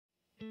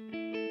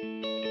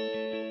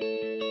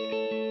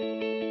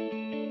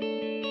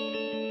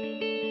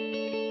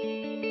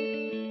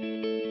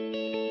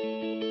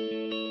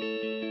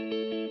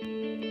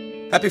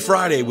Happy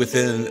Friday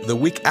within the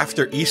week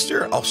after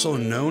Easter, also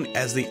known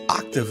as the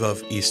octave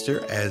of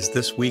Easter, as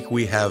this week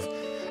we have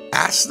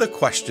asked the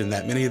question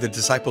that many of the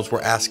disciples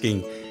were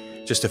asking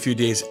just a few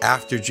days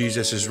after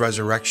Jesus'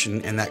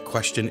 resurrection, and that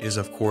question is,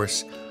 of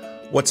course,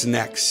 what's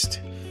next?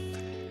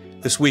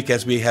 This week,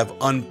 as we have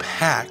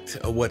unpacked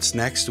what's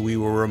next, we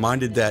were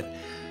reminded that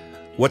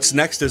what's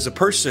next is a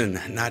person,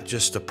 not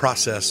just a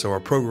process or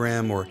a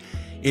program or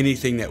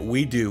anything that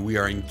we do. We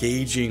are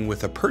engaging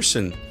with a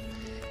person.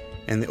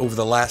 And over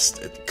the last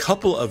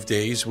couple of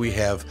days, we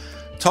have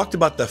talked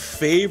about the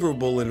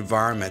favorable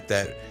environment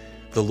that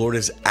the Lord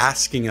is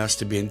asking us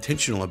to be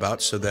intentional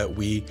about so that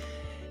we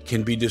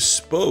can be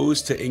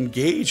disposed to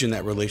engage in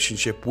that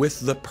relationship with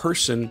the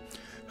person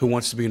who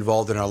wants to be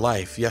involved in our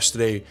life.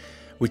 Yesterday,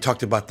 we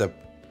talked about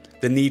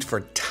the need for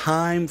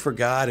time for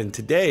God. And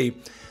today,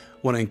 I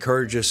want to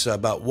encourage us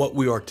about what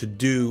we are to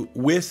do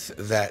with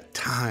that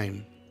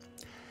time.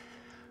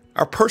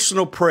 Our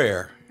personal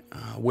prayer,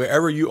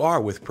 wherever you are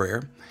with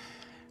prayer,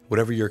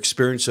 whatever your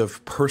experience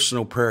of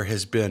personal prayer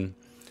has been,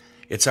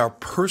 it's our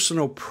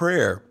personal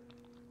prayer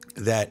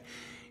that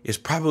is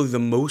probably the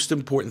most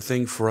important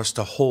thing for us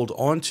to hold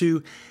on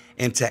to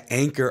and to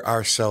anchor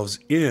ourselves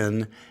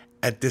in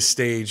at this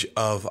stage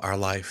of our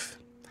life.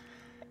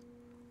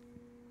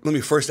 Let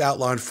me first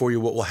outline for you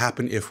what will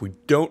happen if we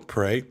don't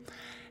pray,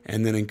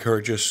 and then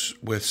encourage us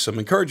with some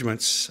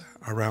encouragements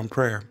around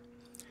prayer.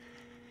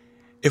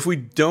 If we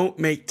don't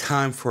make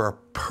time for our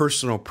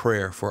personal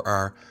prayer, for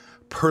our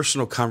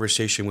personal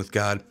conversation with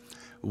God,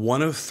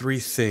 one of three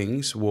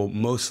things will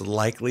most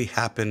likely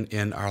happen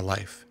in our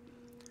life.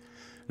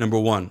 Number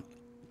one,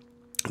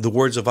 the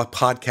words of a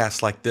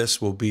podcast like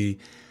this will be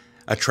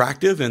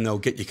attractive and they'll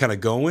get you kind of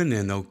going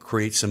and they'll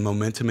create some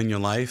momentum in your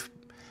life.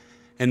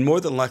 And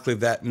more than likely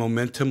that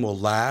momentum will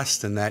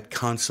last and that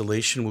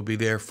consolation will be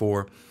there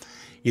for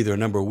either a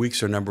number of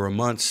weeks or a number of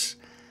months.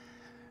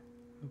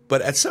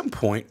 But at some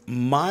point,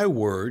 my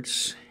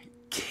words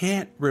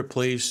can't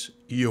replace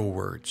your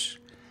words.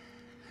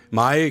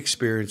 My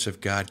experience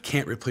of God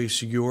can't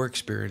replace your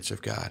experience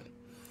of God.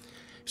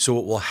 So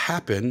what will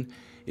happen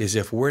is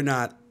if we're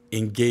not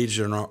engaged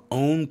in our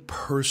own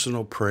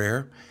personal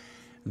prayer,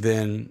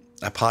 then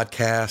a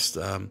podcast,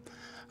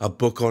 a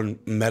book on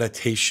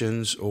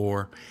meditations,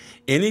 or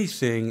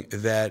anything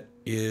that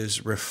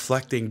is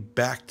reflecting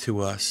back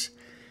to us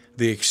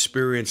the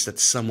experience that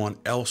someone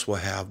else will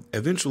have,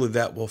 eventually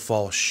that will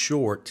fall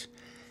short.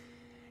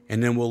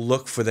 And then we'll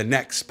look for the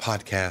next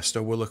podcast,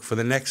 or we'll look for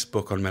the next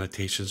book on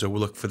meditations, or we'll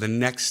look for the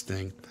next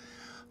thing,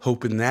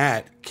 hoping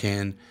that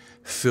can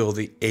fill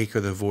the ache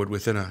or the void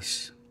within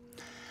us.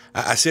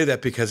 I say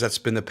that because that's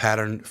been the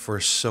pattern for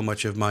so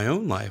much of my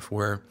own life,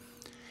 where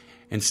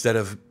instead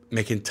of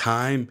making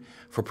time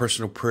for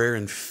personal prayer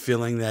and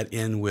filling that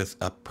in with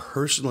a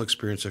personal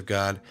experience of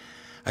God,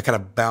 I kind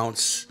of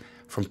bounce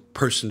from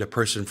person to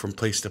person, from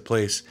place to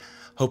place,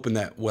 hoping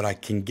that what I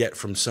can get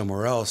from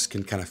somewhere else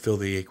can kind of fill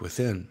the ache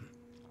within.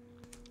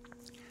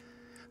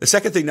 The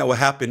second thing that will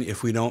happen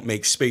if we don't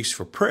make space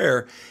for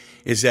prayer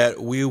is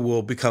that we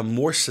will become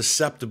more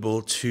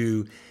susceptible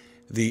to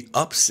the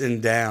ups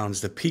and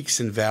downs, the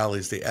peaks and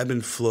valleys, the ebb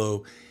and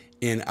flow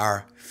in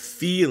our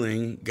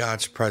feeling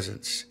God's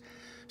presence.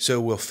 So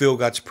we'll feel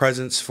God's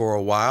presence for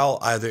a while,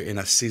 either in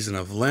a season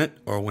of Lent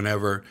or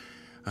whenever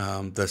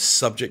the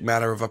subject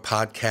matter of a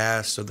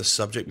podcast or the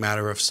subject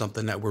matter of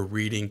something that we're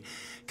reading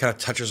kind of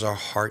touches our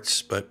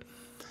hearts. But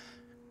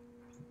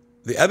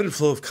the ebb and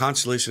flow of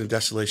consolation and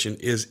desolation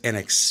is an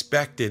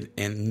expected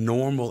and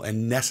normal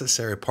and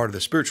necessary part of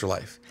the spiritual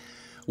life.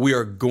 We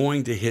are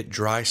going to hit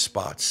dry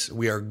spots.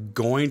 We are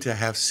going to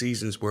have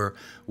seasons where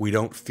we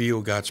don't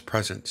feel God's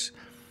presence.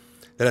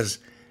 That has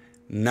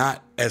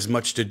not as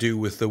much to do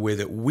with the way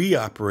that we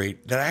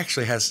operate. That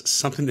actually has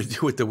something to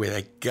do with the way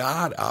that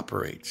God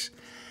operates.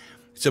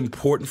 It's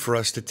important for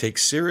us to take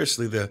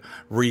seriously the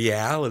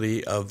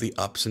reality of the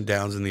ups and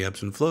downs and the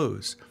ebbs and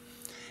flows.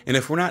 And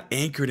if we're not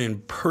anchored in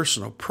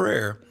personal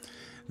prayer,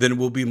 then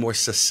we'll be more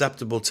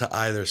susceptible to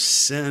either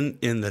sin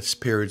in the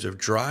periods of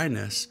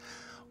dryness,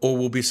 or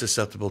we'll be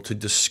susceptible to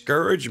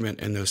discouragement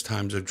in those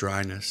times of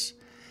dryness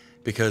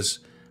because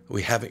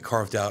we haven't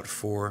carved out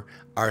for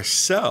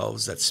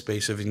ourselves that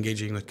space of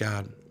engaging with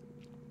God.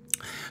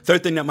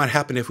 Third thing that might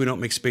happen if we don't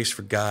make space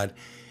for God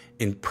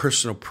in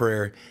personal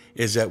prayer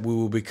is that we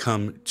will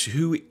become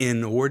too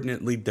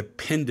inordinately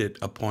dependent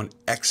upon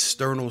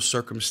external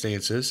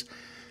circumstances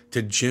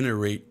to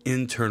generate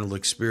internal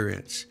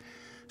experience.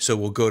 So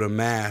we'll go to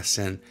Mass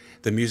and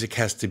the music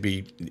has to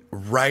be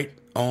right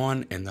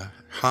on and the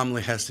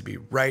homily has to be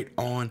right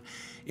on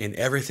and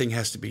everything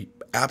has to be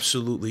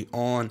absolutely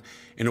on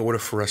in order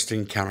for us to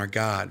encounter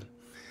God.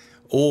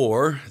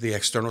 Or the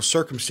external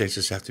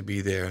circumstances have to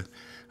be there.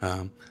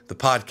 The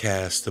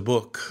podcast, the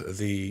book,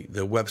 the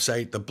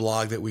website, the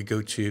blog that we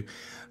go to,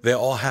 they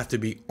all have to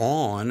be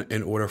on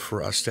in order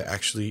for us to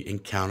actually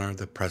encounter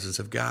the presence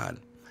of God.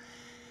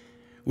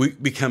 We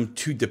become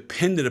too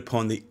dependent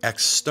upon the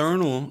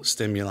external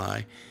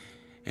stimuli,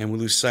 and we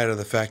lose sight of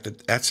the fact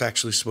that that's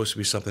actually supposed to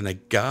be something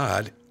that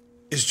God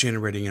is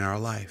generating in our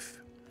life.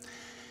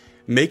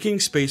 Making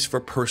space for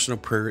personal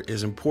prayer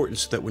is important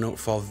so that we don't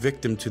fall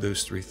victim to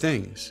those three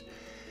things.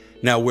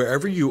 Now,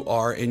 wherever you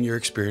are in your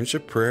experience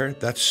of prayer,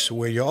 that's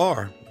where you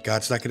are.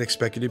 God's not going to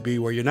expect you to be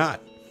where you're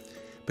not.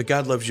 But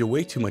God loves you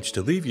way too much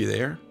to leave you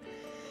there.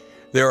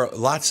 There are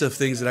lots of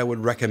things that I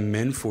would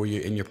recommend for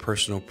you in your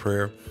personal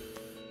prayer.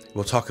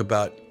 We'll talk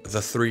about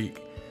the three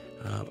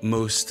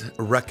most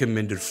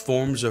recommended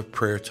forms of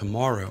prayer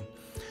tomorrow.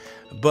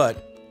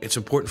 But it's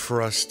important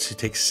for us to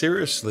take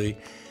seriously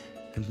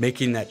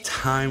making that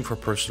time for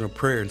personal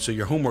prayer. And so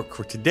your homework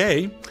for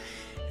today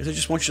is I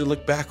just want you to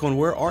look back on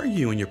where are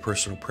you in your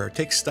personal prayer.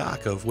 Take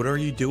stock of what are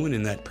you doing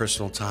in that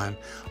personal time.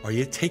 Are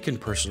you taking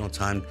personal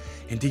time?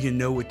 And do you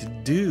know what to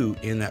do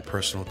in that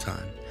personal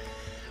time?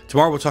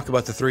 Tomorrow we'll talk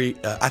about the three,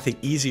 I think,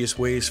 easiest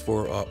ways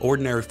for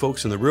ordinary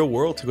folks in the real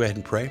world to go ahead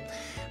and pray.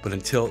 But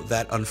until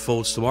that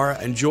unfolds tomorrow,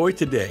 enjoy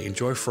today.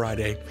 Enjoy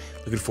Friday.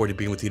 Looking forward to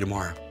being with you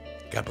tomorrow.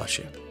 God bless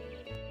you.